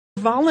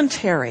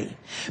voluntary.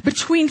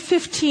 Between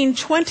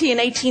 1520 and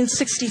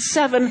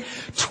 1867,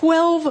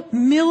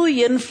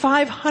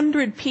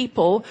 12,500,000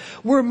 people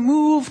were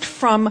moved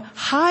from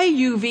high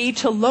UV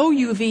to low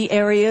UV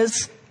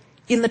areas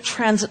in the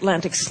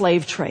transatlantic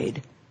slave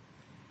trade.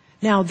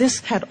 Now, this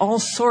had all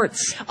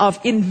sorts of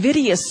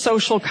invidious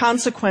social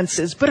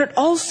consequences, but it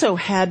also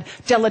had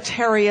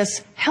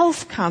deleterious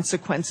health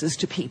consequences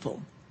to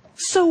people.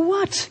 So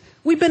what?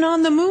 We've been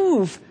on the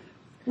move.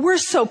 We're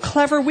so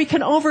clever, we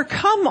can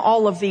overcome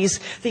all of these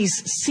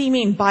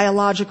seeming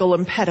biological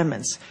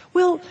impediments.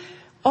 Well,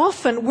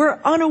 often we're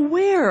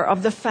unaware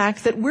of the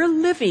fact that we're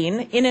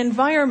living in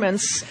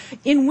environments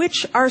in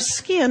which our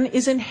skin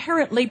is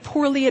inherently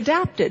poorly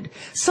adapted.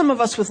 Some of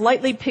us with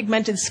lightly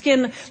pigmented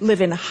skin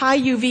live in high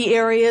UV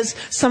areas.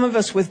 Some of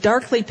us with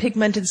darkly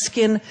pigmented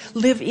skin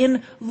live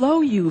in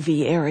low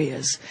UV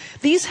areas.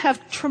 These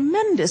have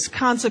tremendous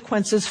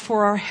consequences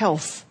for our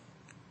health.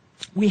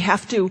 We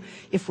have to,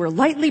 if we're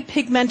lightly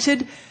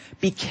pigmented,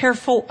 be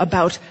careful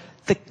about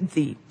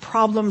the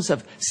problems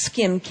of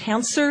skin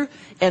cancer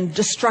and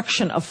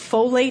destruction of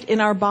folate in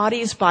our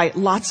bodies by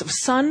lots of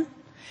sun.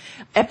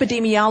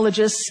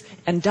 Epidemiologists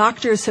and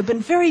doctors have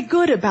been very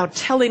good about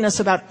telling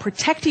us about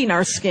protecting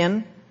our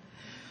skin.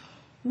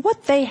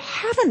 What they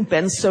haven't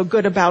been so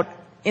good about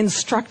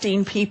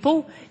instructing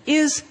people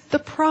is the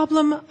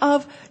problem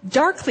of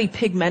darkly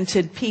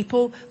pigmented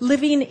people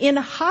living in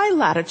high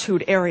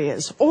latitude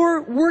areas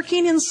or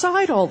working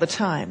inside all the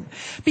time,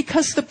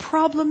 because the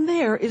problem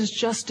there is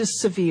just as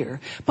severe,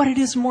 but it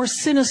is more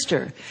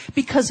sinister,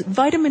 because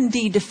vitamin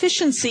D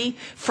deficiency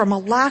from a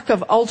lack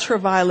of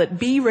ultraviolet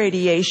B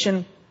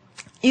radiation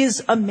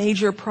is a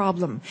major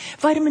problem.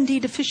 Vitamin D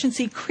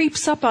deficiency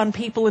creeps up on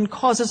people and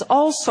causes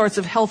all sorts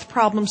of health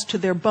problems to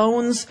their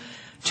bones,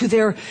 to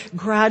their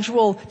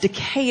gradual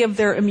decay of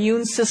their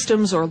immune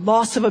systems or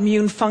loss of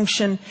immune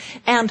function,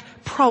 and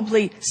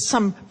probably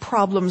some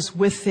problems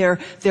with their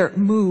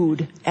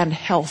mood and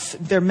health,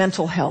 their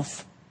mental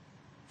health.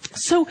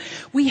 So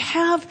we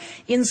have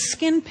in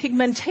skin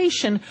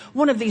pigmentation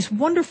one of these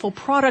wonderful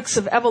products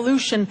of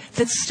evolution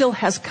that still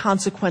has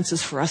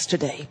consequences for us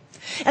today.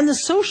 And the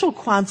social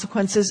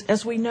consequences,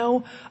 as we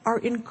know, are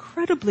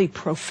incredibly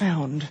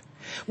profound.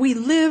 We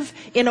live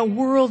in a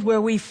world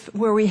where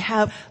we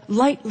have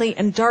lightly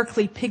and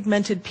darkly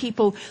pigmented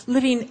people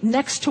living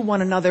next to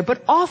one another,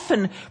 but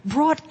often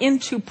brought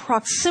into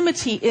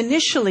proximity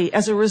initially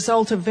as a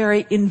result of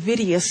very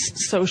invidious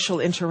social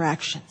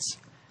interactions.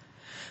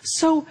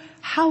 So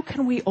how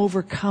can we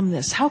overcome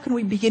this? How can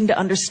we begin to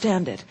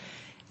understand it?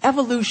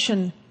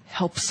 Evolution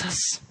helps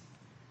us.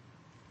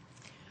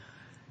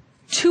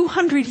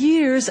 200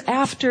 years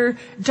after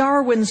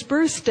Darwin's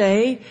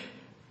birthday,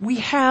 we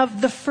have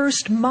the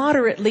first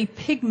moderately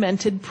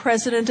pigmented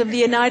president of the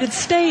United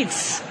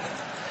States.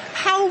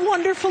 How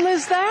wonderful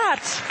is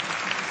that?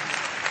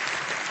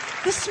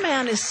 This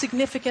man is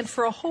significant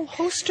for a whole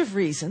host of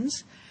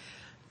reasons,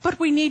 but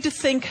we need to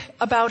think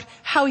about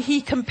how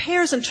he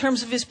compares in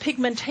terms of his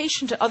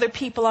pigmentation to other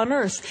people on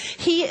Earth.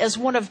 He, as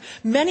one of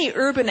many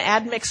urban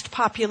admixed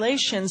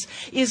populations,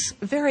 is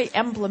very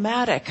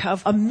emblematic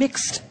of a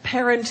mixed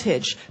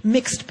parentage,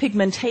 mixed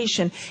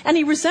pigmentation, and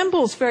he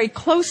resembles very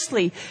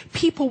closely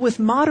people with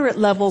moderate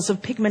levels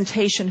of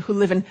pigmentation who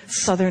live in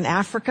southern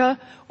Africa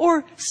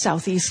or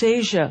Southeast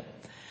Asia.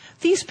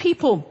 These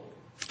people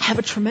have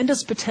a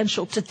tremendous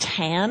potential to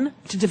tan,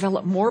 to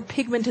develop more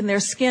pigment in their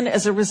skin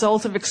as a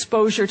result of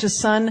exposure to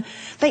sun.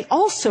 They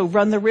also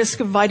run the risk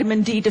of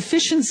vitamin D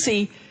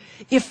deficiency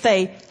if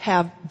they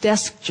have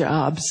desk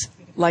jobs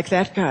like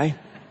that guy.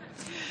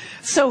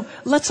 So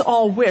let's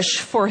all wish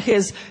for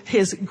his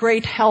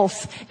great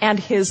health and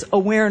his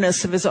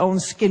awareness of his own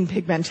skin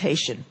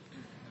pigmentation.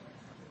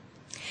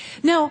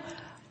 Now,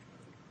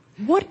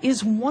 what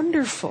is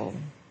wonderful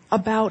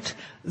about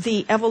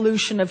the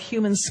evolution of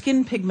human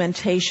skin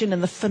pigmentation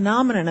and the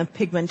phenomenon of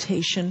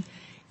pigmentation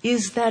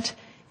is that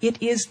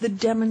it is the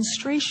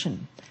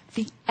demonstration,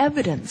 the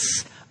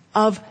evidence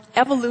of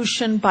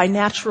evolution by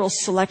natural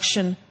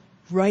selection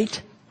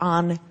right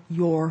on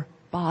your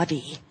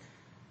body.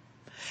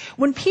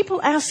 When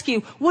people ask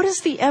you, what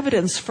is the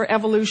evidence for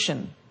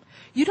evolution?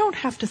 You don't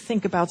have to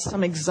think about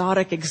some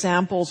exotic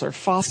examples or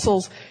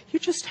fossils. You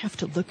just have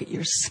to look at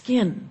your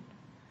skin.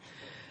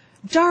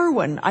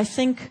 Darwin, I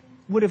think,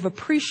 would have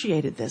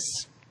appreciated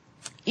this,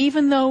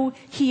 even though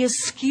he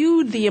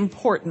eschewed the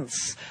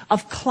importance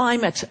of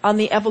climate on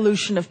the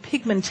evolution of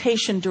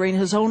pigmentation during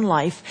his own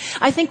life.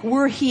 I think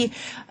were he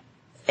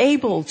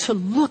able to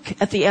look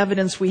at the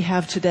evidence we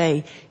have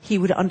today, he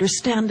would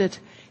understand it,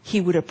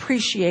 he would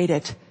appreciate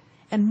it,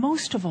 and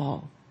most of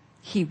all,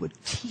 he would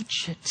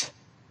teach it.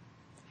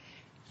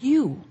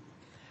 You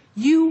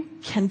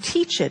can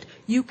teach it,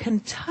 you can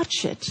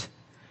touch it,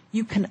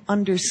 you can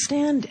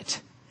understand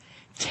it.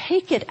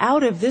 Take it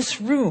out of this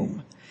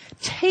room.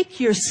 Take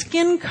your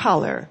skin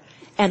color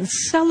and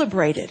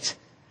celebrate it.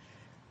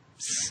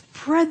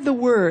 Spread the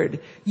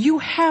word. You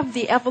have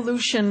the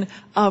evolution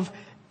of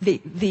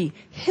the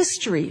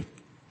history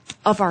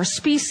of our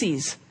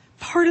species,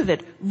 part of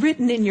it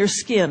written in your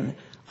skin.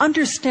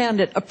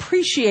 understand it,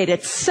 appreciate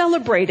it,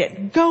 celebrate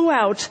it, go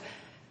out.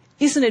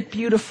 Isn't it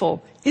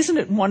beautiful? Isn't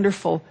it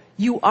wonderful?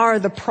 You are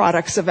the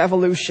products of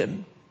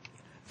evolution.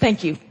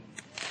 Thank you.